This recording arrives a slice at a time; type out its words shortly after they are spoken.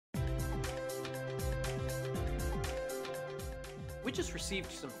We just received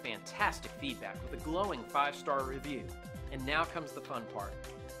some fantastic feedback with a glowing 5-star review. And now comes the fun part,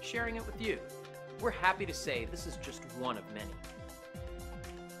 sharing it with you. We're happy to say this is just one of many.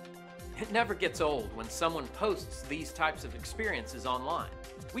 It never gets old when someone posts these types of experiences online.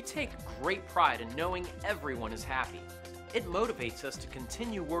 We take great pride in knowing everyone is happy. It motivates us to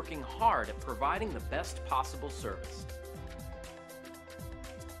continue working hard at providing the best possible service.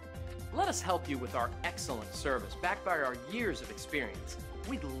 Let us help you with our excellent service backed by our years of experience.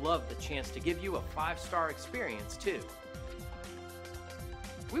 We'd love the chance to give you a 5-star experience too.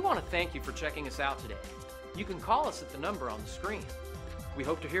 We want to thank you for checking us out today. You can call us at the number on the screen. We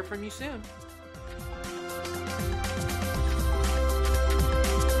hope to hear from you soon.